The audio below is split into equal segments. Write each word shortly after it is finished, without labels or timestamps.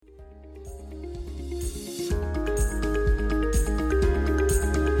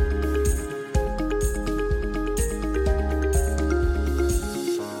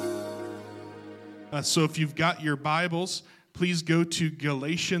So if you've got your Bibles, please go to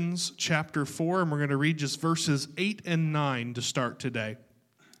Galatians chapter 4, and we're going to read just verses 8 and 9 to start today.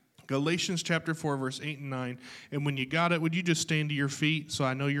 Galatians chapter 4, verse 8 and 9. And when you got it, would you just stand to your feet so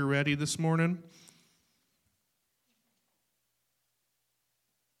I know you're ready this morning?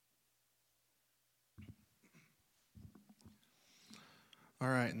 All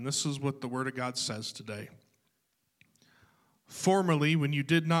right, and this is what the Word of God says today. Formerly, when you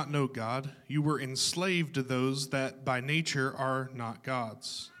did not know God, you were enslaved to those that by nature are not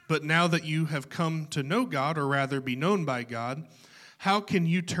God's. But now that you have come to know God, or rather be known by God, how can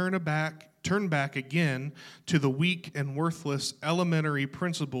you turn back again to the weak and worthless elementary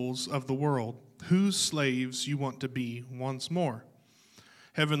principles of the world, whose slaves you want to be once more?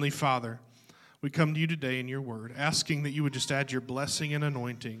 Heavenly Father, we come to you today in your word, asking that you would just add your blessing and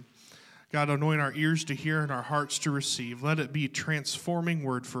anointing. God, anoint our ears to hear and our hearts to receive. Let it be a transforming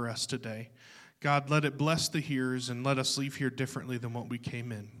word for us today. God, let it bless the hearers and let us leave here differently than what we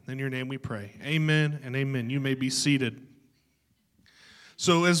came in. In your name we pray. Amen and amen. You may be seated.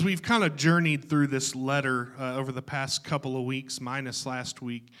 So as we've kind of journeyed through this letter over the past couple of weeks, minus last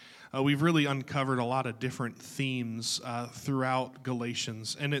week, we've really uncovered a lot of different themes throughout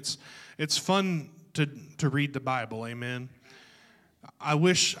Galatians. And it's fun to read the Bible, amen? I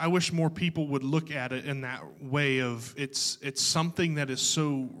wish more people would look at it in that way of it's something that is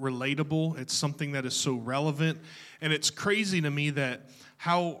so relatable, it's something that is so relevant, and it's crazy to me that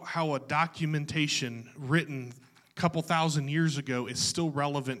how a documentation written a couple thousand years ago is still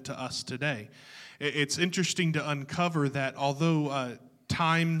relevant to us today. It's interesting to uncover that although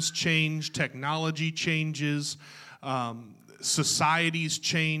times change, technology changes, societies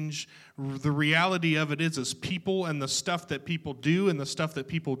change, the reality of it is people and the stuff that people do and the stuff that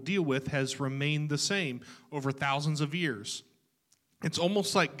people deal with has remained the same over thousands of years. It's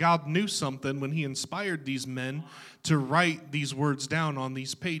almost like God knew something when he inspired these men to write these words down on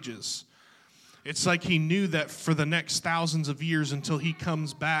these pages. It's like he knew that for the next thousands of years until he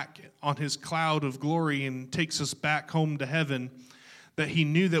comes back on his cloud of glory and takes us back home to heaven, that he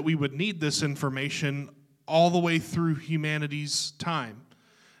knew that we would need this information all the way through humanity's time.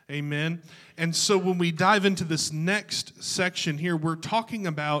 Amen. And so when we dive into this next section here, we're talking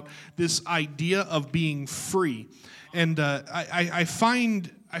about this idea of being free. And I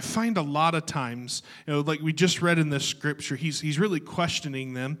find a lot of times, like we just read in this scripture, he's really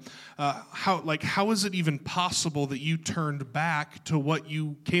questioning them. How is it even possible that you turned back to what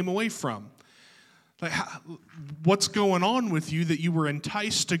you came away from? Like, what's going on with you that you were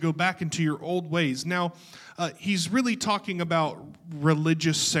enticed to go back into your old ways? Now, he's really talking about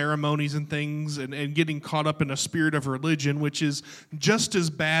religious ceremonies and things and getting caught up in a spirit of religion, which is just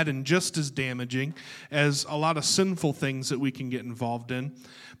as bad and just as damaging as a lot of sinful things that we can get involved in.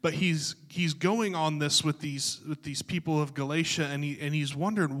 But he's going on this with these people of Galatia, and he's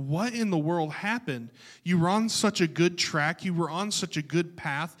wondering, what in the world happened? You were on such a good track, you were on such a good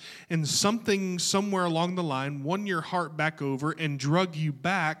path, and something somewhere along the line won your heart back over and drug you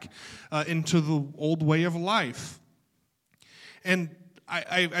back into the old way of life. And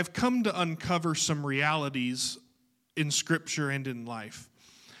I've come to uncover some realities in Scripture and in life.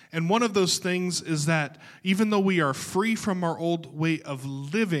 And one of those things is that even though we are free from our old way of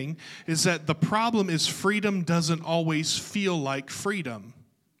living, is that the problem is freedom doesn't always feel like freedom.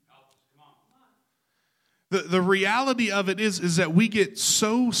 The reality of it is that we get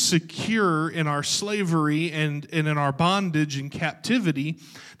so secure in our slavery and in our bondage and captivity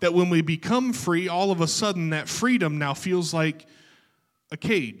that when we become free, all of a sudden that freedom now feels like a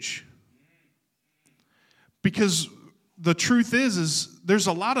cage. Because the truth is there's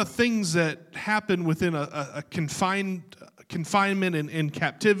a lot of things that happen within a confinement and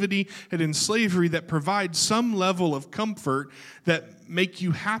captivity and in slavery that provide some level of comfort that make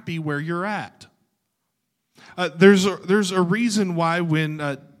you happy where you're at. There's a reason why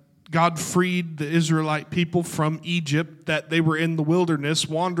when God freed the Israelite people from Egypt, that they were in the wilderness,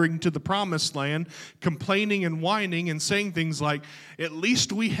 wandering to the promised land, complaining and whining and saying things like, at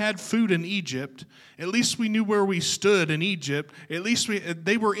least we had food in Egypt, at least we knew where we stood in Egypt, at least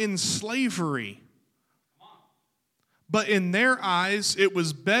they were in slavery. But in their eyes, it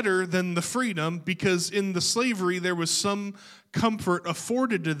was better than the freedom, because in the slavery there was some comfort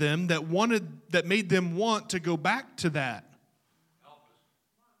afforded to them that made them want to go back to that.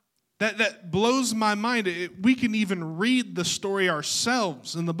 That blows my mind. We can even read the story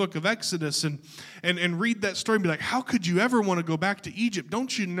ourselves in the book of Exodus and read that story and be like, how could you ever want to go back to Egypt?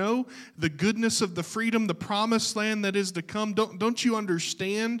 Don't you know the goodness of the freedom, the promised land that is to come? Don't you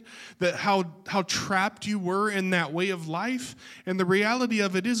understand that how trapped you were in that way of life? And the reality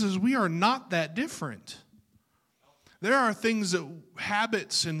of it is we are not that different. There are things,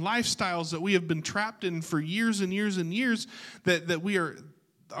 habits and lifestyles that we have been trapped in for years and years and years that we are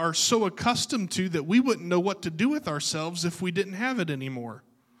so accustomed to that we wouldn't know what to do with ourselves if we didn't have it anymore.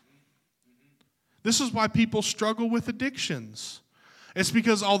 This is why people struggle with addictions. It's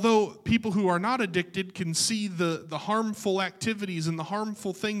because although people who are not addicted can see the harmful activities and the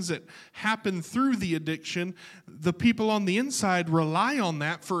harmful things that happen through the addiction, the people on the inside rely on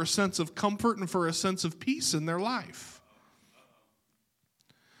that for a sense of comfort and for a sense of peace in their life.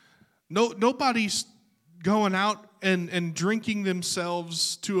 Nobody's going out and drinking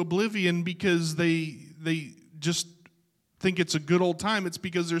themselves to oblivion because they just think it's a good old time. It's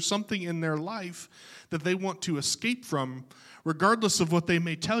because there's something in their life that they want to escape from. Regardless of what they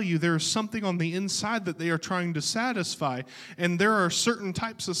may tell you, there is something on the inside that they are trying to satisfy. And there are certain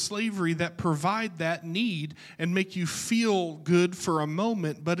types of slavery that provide that need and make you feel good for a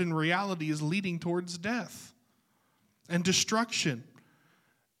moment, but in reality is leading towards death and destruction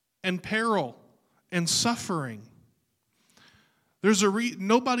and peril and suffering. There's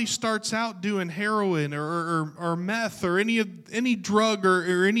nobody starts out doing heroin or meth or any drug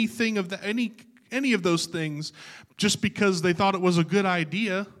or anything of any of those things just because they thought it was a good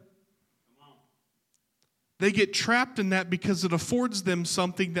idea. They get trapped in that because it affords them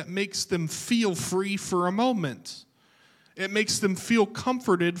something that makes them feel free for a moment. It makes them feel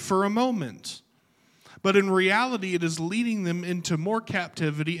comforted for a moment. But in reality, it is leading them into more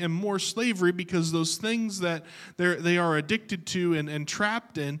captivity and more slavery because those things that they are addicted to and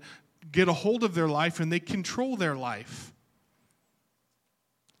trapped in get a hold of their life and they control their life.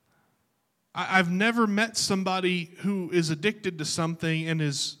 I've never met somebody who is addicted to something and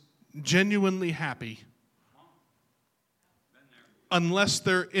is genuinely happy unless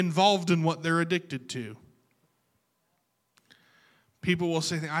they're involved in what they're addicted to. People will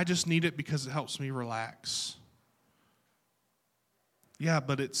say, I just need it because it helps me relax. Yeah,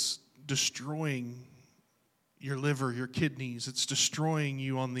 but it's destroying your liver, your kidneys. It's destroying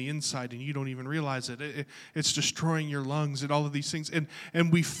you on the inside, and you don't even realize it. It's destroying your lungs and all of these things.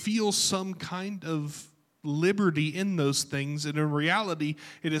 And we feel some kind of liberty in those things, and in reality,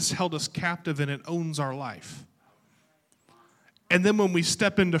 it has held us captive, and it owns our life. And then when we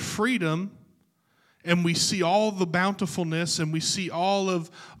step into freedom, and we see all the bountifulness, and we see all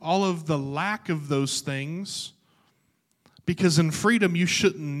of the lack of those things, because in freedom you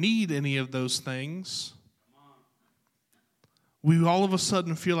shouldn't need any of those things, we all of a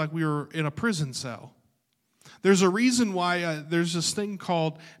sudden feel like we were in a prison cell. There's a reason why there's this thing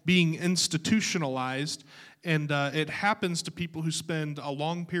called being institutionalized, and it happens to people who spend a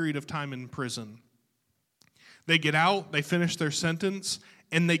long period of time in prison. They get out, they finish their sentence,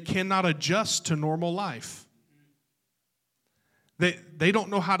 and they cannot adjust to normal life. They don't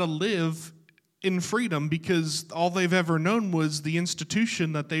know how to live in freedom because all they've ever known was the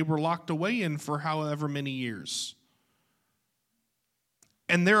institution that they were locked away in for however many years.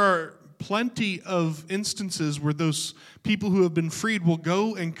 And there are plenty of instances where those people who have been freed will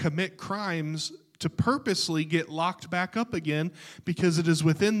go and commit crimes to purposely get locked back up again because it is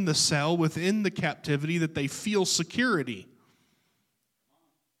within the cell, within the captivity, that they feel security.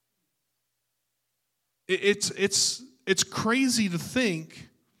 It's crazy to think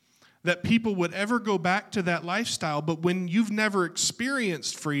that people would ever go back to that lifestyle, but when you've never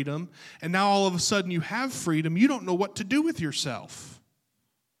experienced freedom and now all of a sudden you have freedom, you don't know what to do with yourself.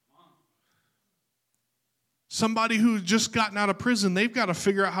 Somebody who's just gotten out of prison, they've got to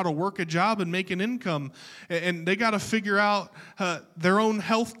figure out how to work a job and make an income. And they got to figure out their own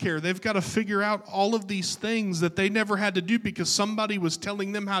health care. They've got to figure out all of these things that they never had to do because somebody was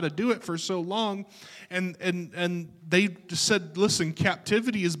telling them how to do it for so long. And they just said, listen,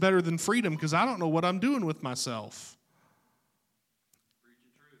 captivity is better than freedom because I don't know what I'm doing with myself.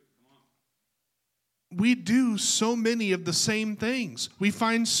 We do so many of the same things. We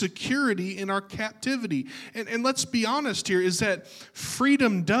find security in our captivity. And let's be honest here, is that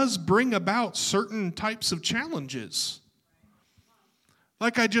freedom does bring about certain types of challenges.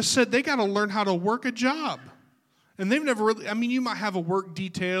 Like I just said, they got to learn how to work a job. And they've never really, you might have a work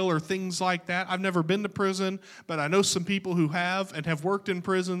detail or things like that. I've never been to prison, but I know some people who have and have worked in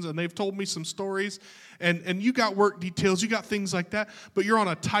prisons, and they've told me some stories. And you got work details, you got things like that, but you're on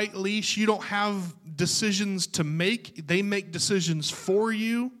a tight leash. You don't have decisions to make. They make decisions for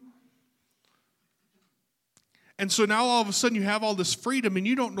you. And so now all of a sudden you have all this freedom and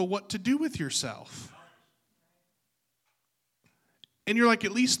you don't know what to do with yourself. And you're like,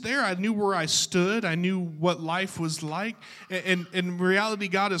 at least there I knew where I stood. I knew what life was like. And in reality,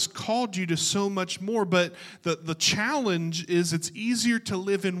 God has called you to so much more. But the challenge is it's easier to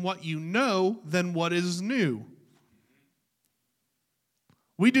live in what you know than what is new.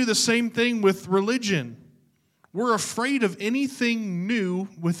 We do the same thing with religion. We're afraid of anything new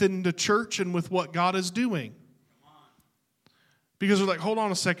within the church and with what God is doing. Because we're like, hold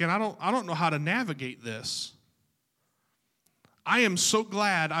on a second, I don't know how to navigate this. I am so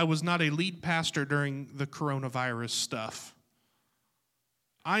glad I was not a lead pastor during the coronavirus stuff.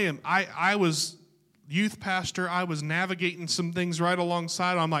 I was youth pastor. I was navigating some things right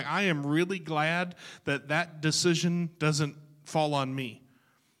alongside. I'm like, I am really glad that decision doesn't fall on me.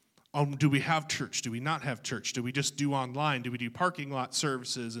 Do we have church? Do we not have church? Do we just do online? Do we do parking lot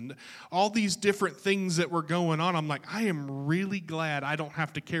services? And all these different things that were going on. I'm like, I am really glad I don't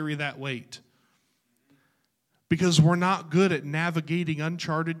have to carry that weight. Because we're not good at navigating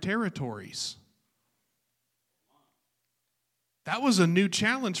uncharted territories. That was a new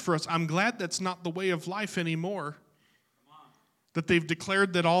challenge for us. I'm glad that's not the way of life anymore. That they've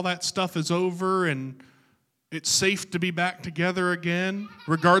declared that all that stuff is over and it's safe to be back together again,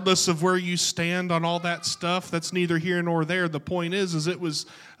 regardless of where you stand on all that stuff. That's neither here nor there. The point is it was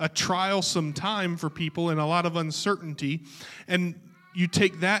a trialsome time for people and a lot of uncertainty. And you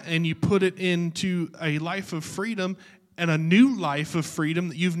take that and you put it into a life of freedom and a new life of freedom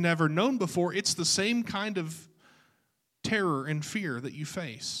that you've never known before. It's the same kind of terror and fear that you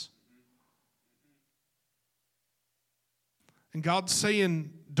face. And God's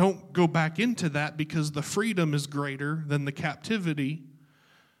saying, don't go back into that because the freedom is greater than the captivity,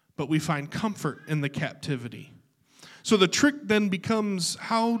 but we find comfort in the captivity. So the trick then becomes,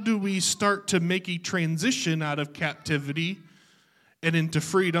 how do we start to make a transition out of captivity and into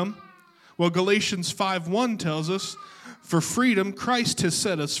freedom? Well, Galatians 5:1 tells us, for freedom Christ has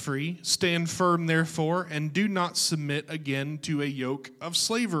set us free. Stand firm, therefore, and do not submit again to a yoke of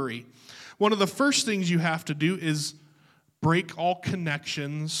slavery. One of the first things you have to do is break all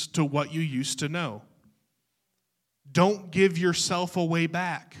connections to what you used to know. Don't give yourself a way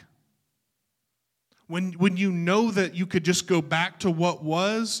back. When you know that you could just go back to what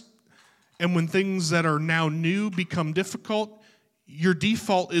was, and when things that are now new become difficult, your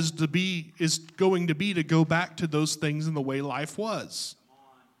default is going to be to go back to those things in the way life was.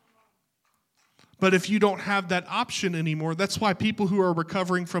 But if you don't have that option anymore, that's why people who are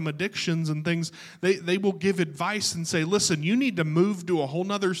recovering from addictions and things, they will give advice and say, listen, you need to move to a whole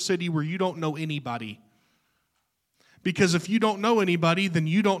nother city where you don't know anybody. Because if you don't know anybody, then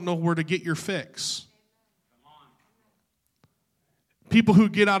you don't know where to get your fix. People who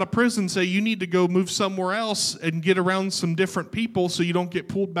get out of prison say you need to go move somewhere else and get around some different people so you don't get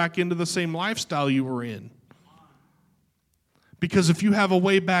pulled back into the same lifestyle you were in. Because if you have a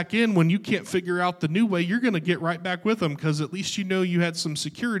way back in, when you can't figure out the new way, you're going to get right back with them because at least you know you had some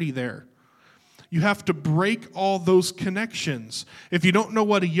security there. You have to break all those connections. If you don't know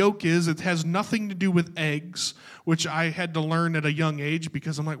what a yoke is, it has nothing to do with eggs, which I had to learn at a young age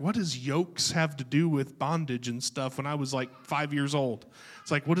because I'm like, what does yolks have to do with bondage and stuff when I was like 5 years old? It's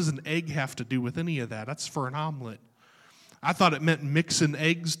like, what does an egg have to do with any of that? That's for an omelet. I thought it meant mixing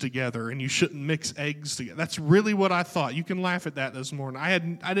eggs together, and you shouldn't mix eggs together. That's really what I thought. You can laugh at that this morning. I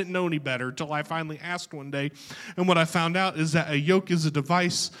didn't know any better until I finally asked one day, and what I found out is that a yoke is a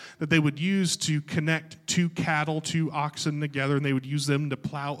device that they would use to connect two cattle, two oxen together, and they would use them to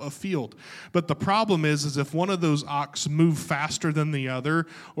plow a field. But the problem is if one of those ox move faster than the other,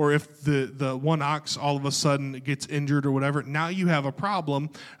 or if the one ox all of a sudden gets injured or whatever, now you have a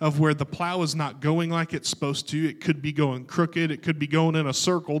problem of where the plow is not going like it's supposed to. It could be going crooked, it could be going in a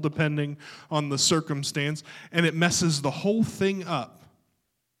circle depending on the circumstance, and it messes the whole thing up.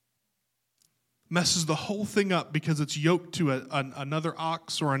 Messes the whole thing up because it's yoked to another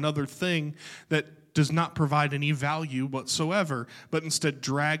ox or another thing that does not provide any value whatsoever, but instead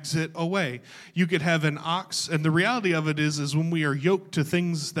drags it away. You could have an ox, and the reality of it is when we are yoked to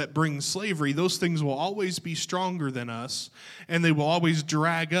things that bring slavery, those things will always be stronger than us, and they will always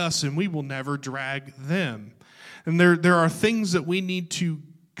drag us, and we will never drag them. And there are things that we need to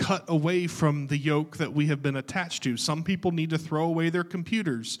cut away from the yoke that we have been attached to. Some people need to throw away their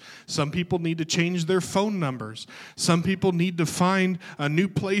computers. Some people need to change their phone numbers. Some people need to find a new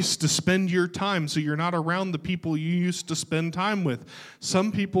place to spend your time so you're not around the people you used to spend time with.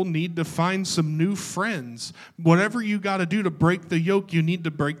 Some people need to find some new friends. Whatever you got to do to break the yoke, you need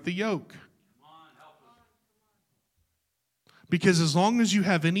to break the yoke. Because as long as you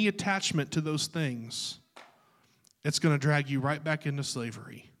have any attachment to those things, it's going to drag you right back into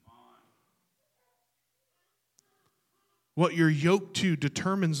slavery. What you're yoked to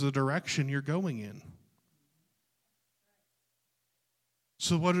determines the direction you're going in.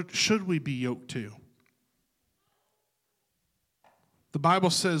 So what should we be yoked to? The Bible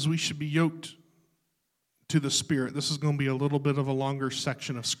says we should be yoked to the Spirit. This is going to be a little bit of a longer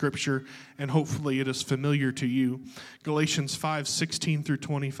section of Scripture, and hopefully it is familiar to you. Galatians 5:16 through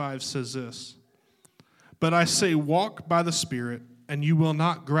 25 says this, "But I say, walk by the Spirit, and you will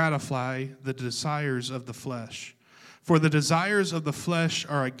not gratify the desires of the flesh. For the desires of the flesh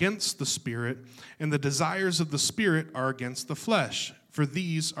are against the Spirit, and the desires of the Spirit are against the flesh. For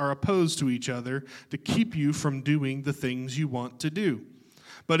these are opposed to each other to keep you from doing the things you want to do.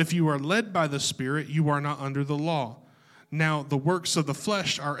 But if you are led by the Spirit, you are not under the law. Now the works of the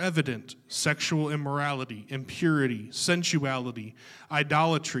flesh are evident: sexual immorality, impurity, sensuality,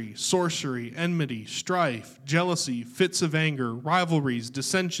 idolatry, sorcery, enmity, strife, jealousy, fits of anger, rivalries,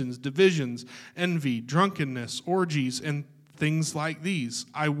 dissensions, divisions, envy, drunkenness, orgies, and things like these.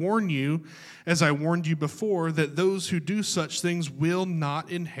 I warn you, as I warned you before, that those who do such things will not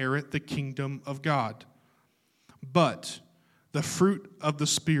inherit the kingdom of God. But the fruit of the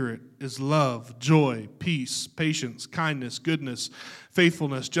Spirit is love, joy, peace, patience, kindness, goodness,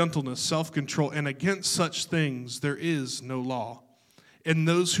 faithfulness, gentleness, self-control, and against such things there is no law. And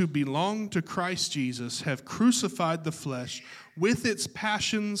those who belong to Christ Jesus have crucified the flesh with its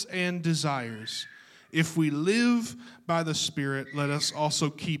passions and desires. If we live by the Spirit, let us also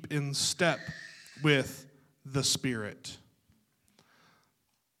keep in step with the Spirit."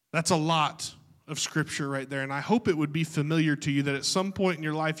 That's a lot of Scripture right there, and I hope it would be familiar to you that at some point in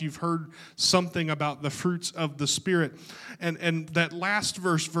your life you've heard something about the fruits of the Spirit. And that last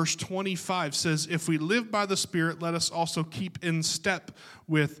verse, verse 25, says, if we live by the Spirit, let us also keep in step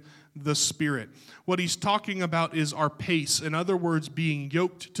with the Spirit. What he's talking about is our pace. In other words, being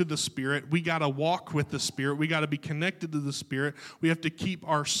yoked to the Spirit. We got to walk with the Spirit. We got to be connected to the Spirit. We have to keep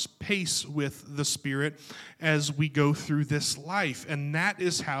our pace with the Spirit as we go through this life. And that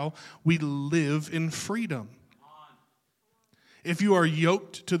is how we live in freedom. If you are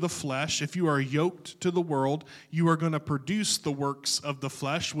yoked to the flesh, if you are yoked to the world, you are going to produce the works of the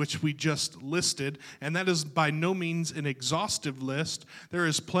flesh, which we just listed, and that is by no means an exhaustive list. There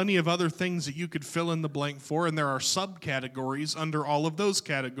is plenty of other things that you could fill in the blank for, and there are subcategories under all of those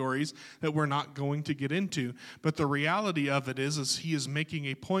categories that we're not going to get into. But the reality of it is he is making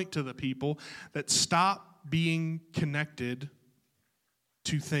a point to the people that stop being connected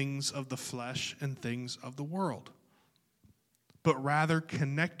to things of the flesh and things of the world, but rather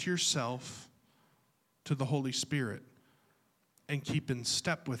connect yourself to the Holy Spirit and keep in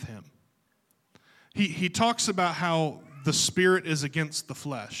step with him. He talks about how the Spirit is against the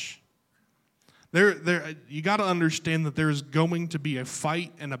flesh. You got to understand that there's going to be a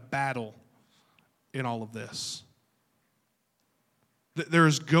fight and a battle in all of this.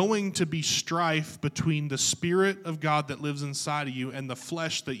 There's going to be strife between the Spirit of God that lives inside of you and the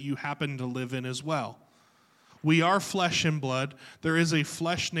flesh that you happen to live in as well. We are flesh and blood. There is a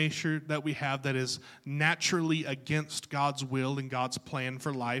flesh nature that we have that is naturally against God's will and God's plan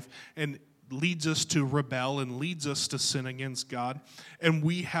for life and leads us to rebel and leads us to sin against God. And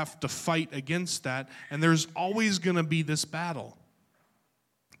we have to fight against that. And there's always going to be this battle.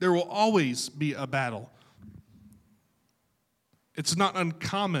 There will always be a battle. It's not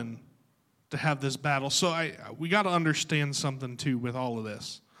uncommon to have this battle. So we got to understand something too with all of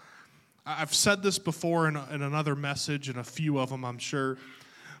this. I've said this before in another message, and a few of them, I'm sure.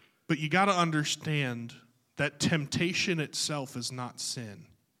 But you got to understand that temptation itself is not sin.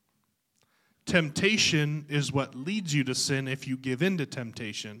 Temptation is what leads you to sin if you give in to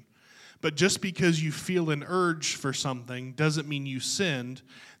temptation. But just because you feel an urge for something doesn't mean you sinned.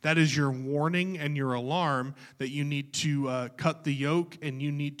 That is your warning and your alarm that you need to cut the yoke and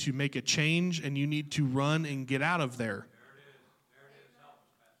you need to make a change and you need to run and get out of there.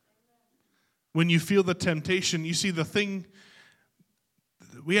 When you feel the temptation, you see the thing,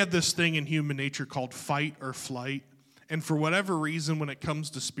 we have this thing in human nature called fight or flight. And for whatever reason, when it comes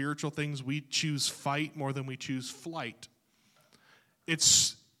to spiritual things, we choose fight more than we choose flight.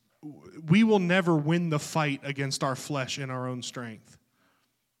 We will never win the fight against our flesh in our own strength.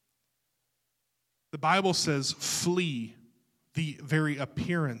 The Bible says, flee the very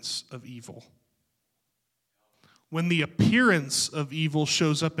appearance of evil. When the appearance of evil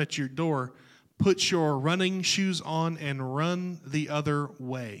shows up at your door, put your running shoes on and run the other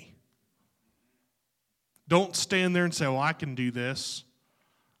way. Don't stand there and say, well, I can do this.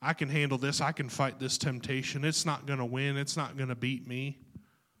 I can handle this. I can fight this temptation. It's not going to win. It's not going to beat me.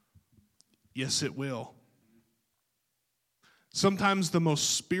 Yes, it will. Sometimes the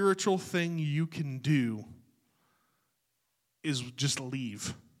most spiritual thing you can do is just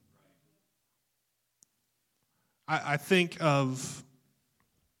leave. I think of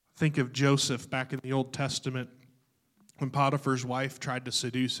Joseph back in the Old Testament when Potiphar's wife tried to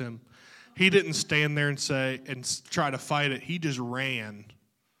seduce him. He didn't stand there and try to fight it. He just ran.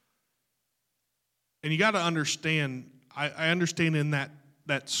 And you got to understand, I understand in that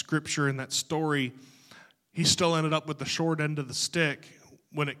scripture, in that story, he still ended up with the short end of the stick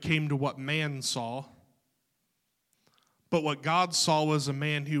when it came to what man saw. But what God saw was a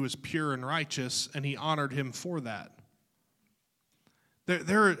man who was pure and righteous, and he honored him for that.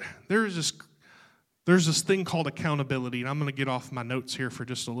 There's this thing called accountability, and I'm going to get off my notes here for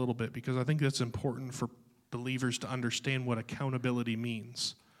just a little bit because I think that's important for believers to understand what accountability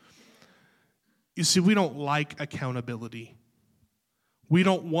means. You see, we don't like accountability. We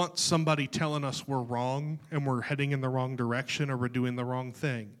don't want somebody telling us we're wrong and we're heading in the wrong direction or we're doing the wrong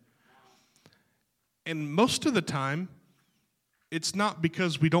thing. And most of the time, it's not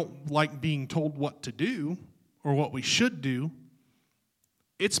because we don't like being told what to do or what we should do.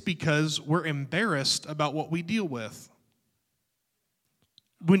 It's because we're embarrassed about what we deal with.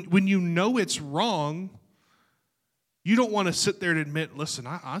 When you know it's wrong, you don't want to sit there and admit, listen,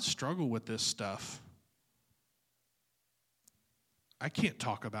 I struggle with this stuff. I can't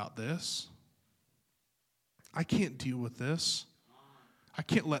talk about this. I can't deal with this. I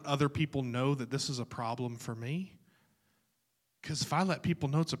can't let other people know that this is a problem for me. Because if I let people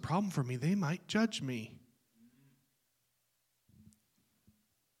know it's a problem for me, they might judge me.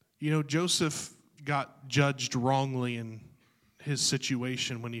 You know, Joseph got judged wrongly in his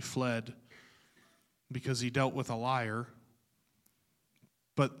situation when he fled because he dealt with a liar.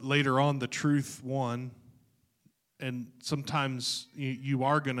 But later on, the truth won. And sometimes you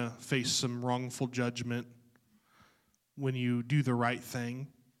are going to face some wrongful judgment when you do the right thing.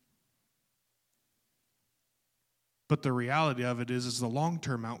 But the reality of it is the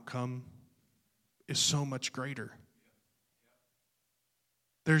long-term outcome is so much greater.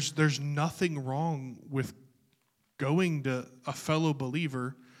 There's nothing wrong with going to a fellow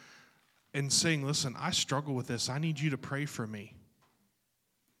believer and saying, listen, I struggle with this. I need you to pray for me.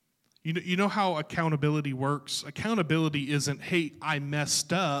 You know how accountability works? Accountability isn't, hey, I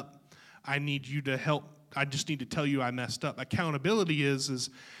messed up. I need you to help. I just need to tell you I messed up. Accountability is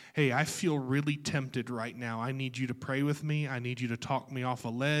hey, I feel really tempted right now. I need you to pray with me. I need you to talk me off a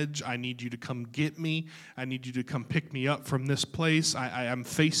ledge. I need you to come get me. I need you to come pick me up from this place. I am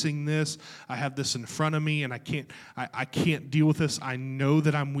facing this. I have this in front of me, and I can't deal with this. I know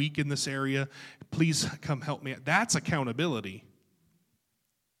that I'm weak in this area. Please come help me. That's accountability.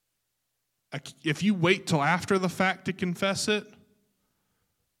 If you wait till after the fact to confess it,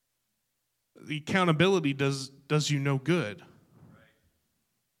 the accountability does you no good.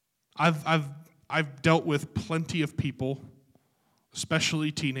 I've dealt with plenty of people,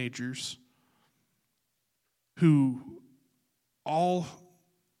 especially teenagers, who all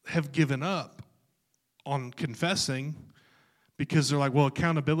have given up on confessing because they're like, well,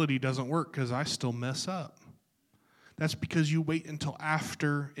 accountability doesn't work because I still mess up. That's because you wait until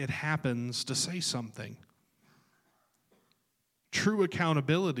after it happens to say something. True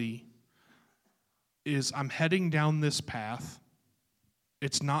accountability is I'm heading down this path.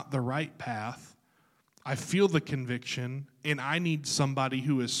 It's not the right path. I feel the conviction, and I need somebody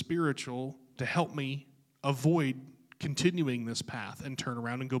who is spiritual to help me avoid continuing this path and turn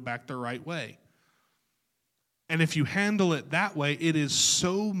around and go back the right way. And if you handle it that way, it is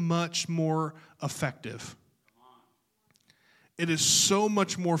so much more effective. It is so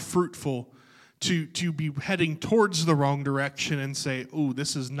much more fruitful to be heading towards the wrong direction and say, oh,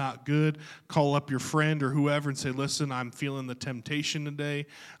 this is not good. Call up your friend or whoever and say, listen, I'm feeling the temptation today.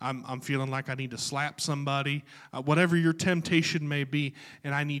 I'm feeling like I need to slap somebody. Whatever your temptation may be,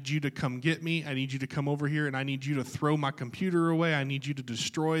 and I need you to come get me. I need you to come over here, and I need you to throw my computer away. I need you to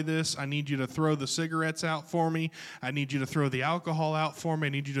destroy this. I need you to throw the cigarettes out for me. I need you to throw the alcohol out for me. I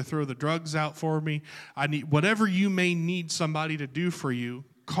need you to throw the drugs out for me. I need whatever you may need somebody to do for you.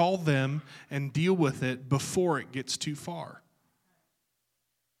 Call them and deal with it before it gets too far.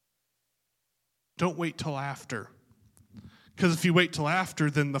 Don't wait till after. Because if you wait till after,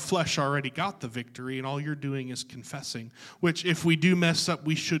 then the flesh already got the victory and all you're doing is confessing. Which if we do mess up,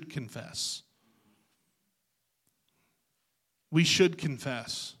 we should confess. We should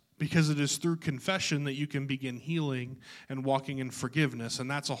confess. Because it is through confession that you can begin healing and walking in forgiveness.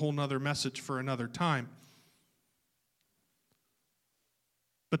 And that's a whole nother message for another time.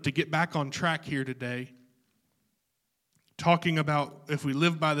 But to get back on track here today, talking about if we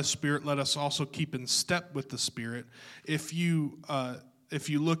live by the Spirit, let us also keep in step with the Spirit. If you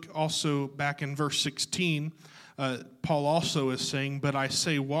look also back in verse 16, Paul also is saying, but I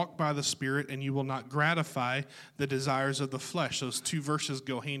say walk by the Spirit and you will not gratify the desires of the flesh. Those two verses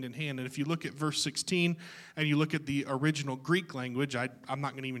go hand in hand. And if you look at verse 16 and you look at the original Greek language, I'm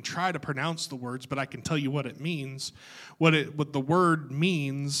not going to even try to pronounce the words, but I can tell you what it means. What the word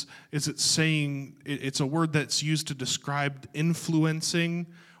means is it's a word that's used to describe influencing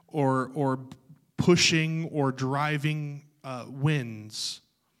or pushing or driving winds.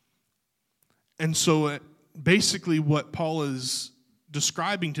 And so basically what Paul is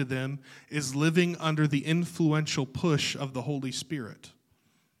describing to them is living under the influential push of the Holy Spirit.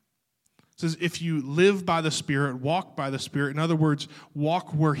 It says if you live by the Spirit, walk by the Spirit, in other words,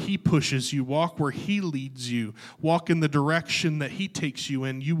 walk where He pushes you, walk where He leads you, walk in the direction that He takes you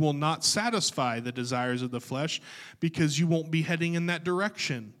in, you will not satisfy the desires of the flesh because you won't be heading in that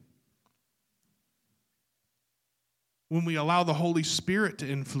direction. When we allow the Holy Spirit to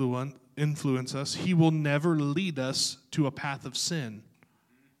influence us, He will never lead us to a path of sin.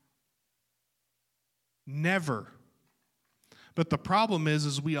 Never. But the problem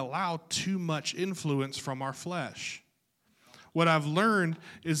is we allow too much influence from our flesh. What I've learned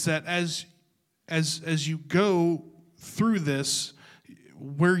is that as you go through this,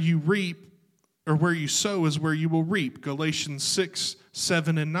 where you reap or where you sow is where you will reap. Galatians 6,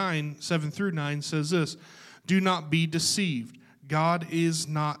 7 through 9 says this, do not be deceived. God is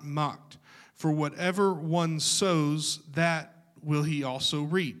not mocked. For whatever one sows, that will he also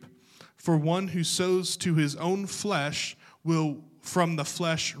reap. For one who sows to his own flesh will from the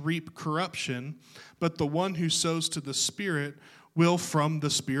flesh reap corruption, but the one who sows to the Spirit will from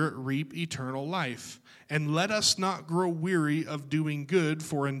the Spirit reap eternal life. And let us not grow weary of doing good,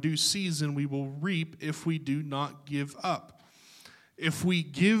 for in due season we will reap if we do not give up. If we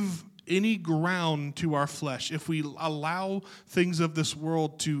give any ground to our flesh, if we allow things of this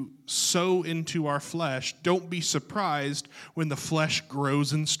world to sow into our flesh, don't be surprised when the flesh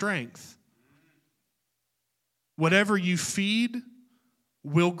grows in strength. Whatever you feed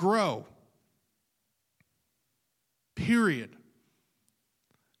will grow. Period.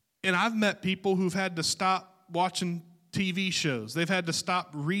 And I've met people who've had to stop watching TV shows. They've had to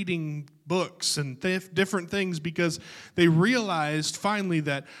stop reading books and different things because they realized finally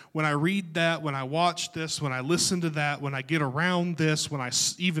that when I read that, when I watch this, when I listen to that, when I get around this, when I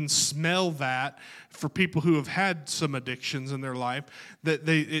even smell that, for people who have had some addictions in their life, that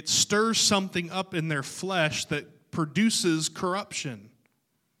it stirs something up in their flesh that produces corruption.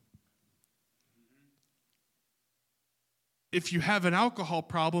 If you have an alcohol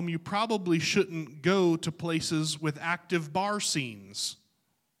problem, you probably shouldn't go to places with active bar scenes.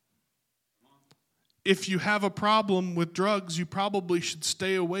 If you have a problem with drugs, you probably should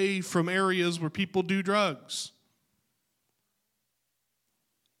stay away from areas where people do drugs.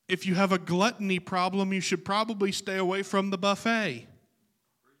 If you have a gluttony problem, you should probably stay away from the buffet.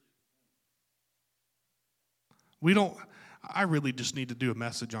 I really just need to do a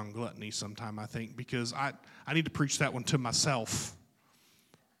message on gluttony sometime, I think, because I need to preach that one to myself.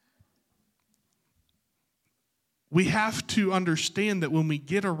 We have to understand that when we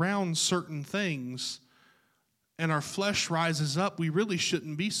get around certain things and our flesh rises up, we really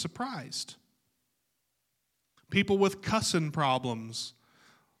shouldn't be surprised. People with cussing problems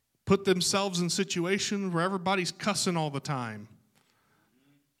put themselves in situations where everybody's cussing all the time.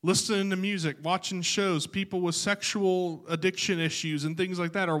 Listening to music, watching shows, people with sexual addiction issues and things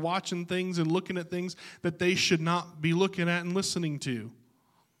like that are watching things and looking at things that they should not be looking at and listening to.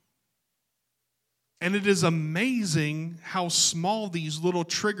 And it is amazing how small these little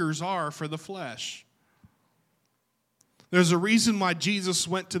triggers are for the flesh. There's a reason why Jesus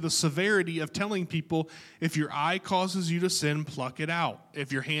went to the severity of telling people, if your eye causes you to sin, pluck it out.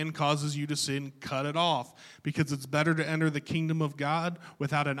 If your hand causes you to sin, cut it off. Because it's better to enter the kingdom of God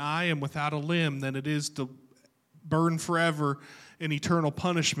without an eye and without a limb than it is to burn forever in eternal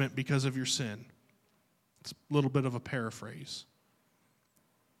punishment because of your sin. It's a little bit of a paraphrase.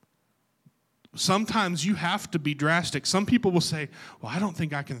 Sometimes you have to be drastic. Some people will say, well, I don't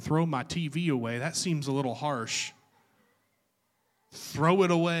think I can throw my TV away. That seems a little harsh. Throw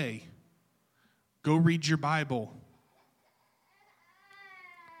it away. Go read your Bible.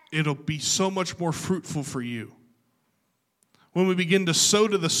 It'll be so much more fruitful for you. When we begin to sow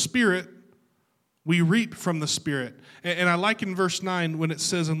to the Spirit, We reap from the Spirit. And I like in verse 9 when it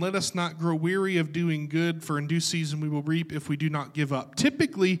says, "And let us not grow weary of doing good, for in due season we will reap if we do not give up."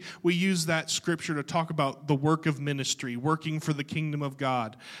 Typically, we use that scripture to talk about the work of ministry, working for the kingdom of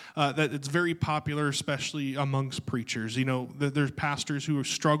God. That it's very popular, especially amongst preachers. You know, there's pastors who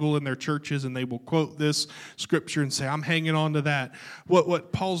struggle in their churches, and they will quote this scripture and say, "I'm hanging on to that."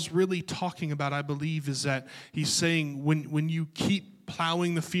 What Paul's really talking about, I believe, is that he's saying when you keep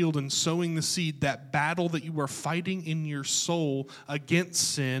plowing the field and sowing the seed, that battle that you are fighting in your soul against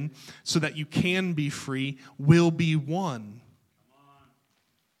sin so that you can be free will be won.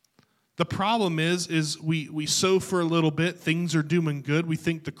 The problem is we sow for a little bit, things are doing good, we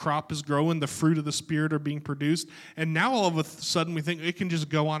think the crop is growing, the fruit of the Spirit are being produced, and now all of a sudden we think it can just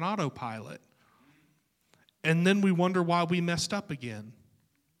go on autopilot. And then we wonder why we messed up again,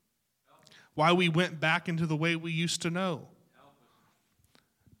 why we went back into the way we used to know.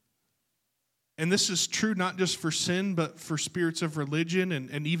 And this is true not just for sin, but for spirits of religion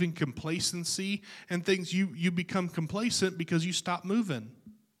and even complacency and things. You become complacent because you stop moving.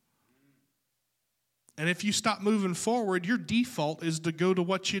 And if you stop moving forward, your default is to go to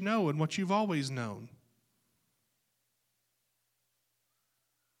what you know and what you've always known.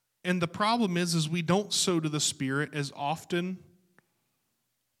 And the problem is we don't sow to the Spirit as often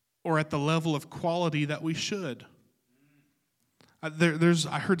or at the level of quality that we should.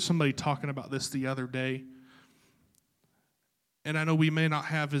 I heard somebody talking about this the other day, and I know we may not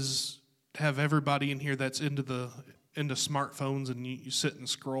have everybody in here that's into smartphones and you sit and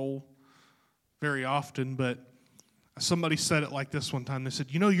scroll very often, but somebody said it like this one time. They said,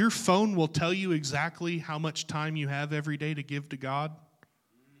 your phone will tell you exactly how much time you have every day to give to God.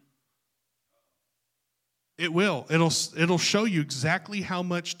 It will. It'll show you exactly how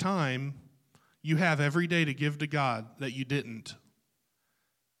much time you have every day to give to God that you didn't.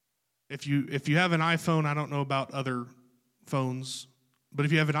 If you have an iPhone, I don't know about other phones, but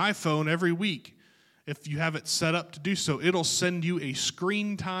if you have an iPhone every week, if you have it set up to do so, it'll send you a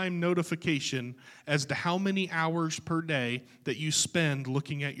screen time notification as to how many hours per day that you spend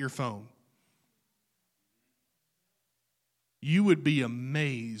looking at your phone. You would be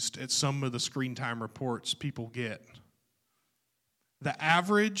amazed at some of the screen time reports people get. The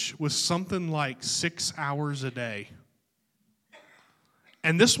average was something like 6 hours a day.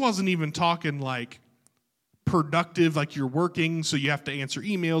 And this wasn't even talking like productive, like you're working, so you have to answer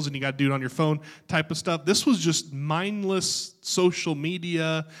emails and you got to do it on your phone type of stuff. This was just mindless social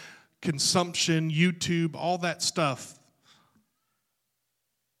media, consumption, YouTube, all that stuff.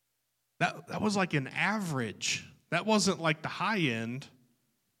 That was like an average. That wasn't like the high end.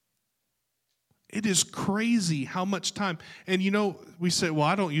 It is crazy how much time. And we say, well,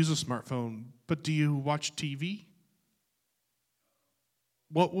 I don't use a smartphone, but do you watch TV?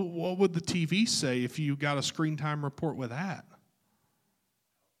 What would the TV say if you got a screen time report with that?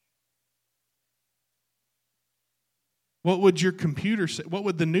 What would your computer say? What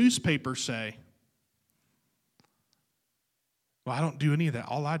would the newspaper say? Well, I don't do any of that.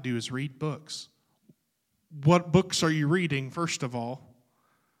 All I do is read books. What books are you reading, first of all?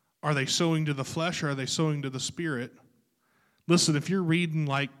 Are they sowing to the flesh or are they sowing to the Spirit? Listen, if you're reading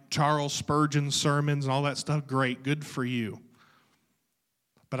like Charles Spurgeon's sermons and all that stuff, great, good for you.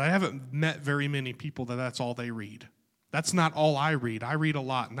 But I haven't met very many people that's all they read. That's not all I read. I read a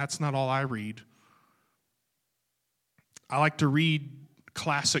lot, and that's not all I read. I like to read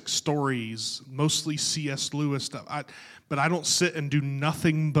classic stories, mostly C.S. Lewis stuff. But I don't sit and do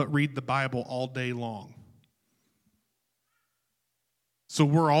nothing but read the Bible all day long. So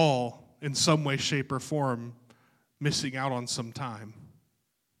we're all, in some way, shape, or form, missing out on some time.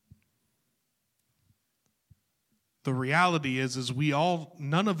 The reality is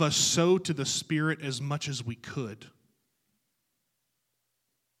none of us sow to the Spirit as much as we could.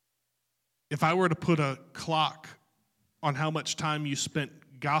 If I were to put a clock on how much time you spent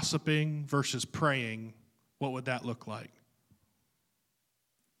gossiping versus praying, what would that look like?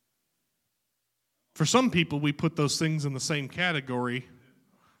 For some people, we put those things in the same category.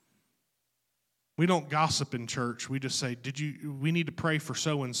 We don't gossip in church. We just say, we need to pray for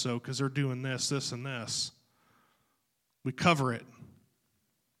so-and-so because they're doing this, this, and this. We cover it.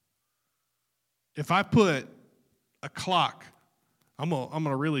 If I put a clock, I'm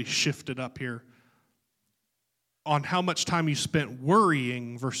gonna really shift it up here, on how much time you spent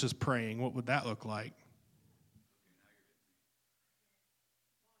worrying versus praying, what would that look like?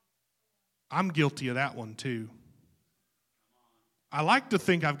 I'm guilty of that one too. I like to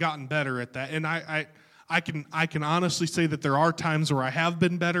think I've gotten better at that, and I I can honestly say that there are times where I have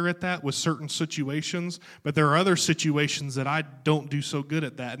been better at that with certain situations, but there are other situations that I don't do so good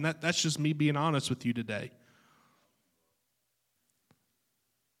at that, and that's just me being honest with you today.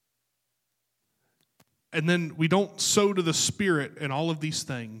 And then we don't sow to the Spirit in all of these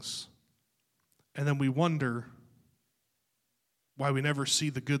things, and then we wonder why we never see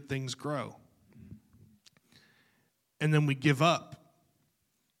the good things grow. And then we give up.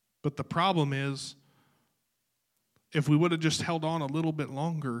 But the problem is, if we would have just held on a little bit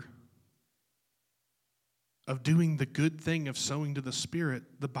longer of doing the good thing of sowing to the Spirit,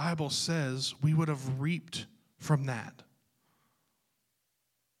 the Bible says we would have reaped from that.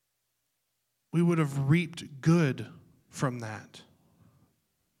 We would have reaped good from that.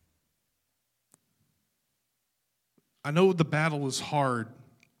 I know the battle is hard,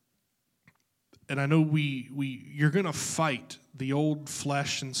 and I know you're going to fight the old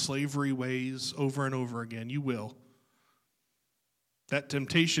flesh and slavery ways over and over again. You will. That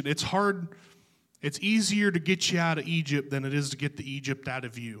temptation, it's hard. It's easier to get you out of Egypt than it is to get the Egypt out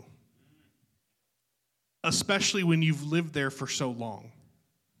of you. Especially when you've lived there for so long.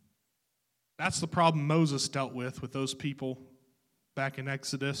 That's the problem Moses dealt with those people back in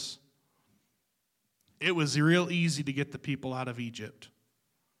Exodus. It was real easy to get the people out of Egypt.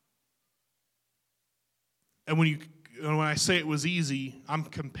 And when I say it was easy, I'm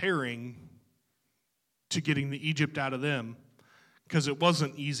comparing to getting the Egypt out of them, because it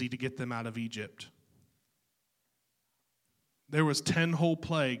wasn't easy to get them out of Egypt. There was 10 whole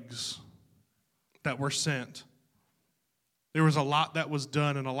plagues that were sent. There was a lot that was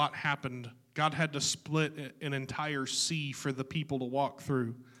done and a lot happened. God had to split an entire sea for the people to walk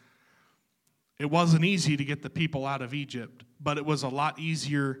through. It wasn't easy to get the people out of Egypt, but it was a lot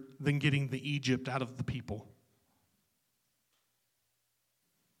easier than getting the Egypt out of the people.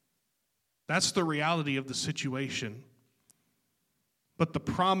 That's the reality of the situation. But the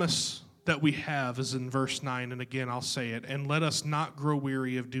promise that we have is in verse 9, and again I'll say it, and let us not grow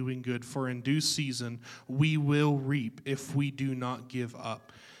weary of doing good, for in due season we will reap if we do not give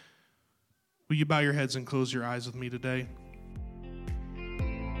up. Will you bow your heads and close your eyes with me today?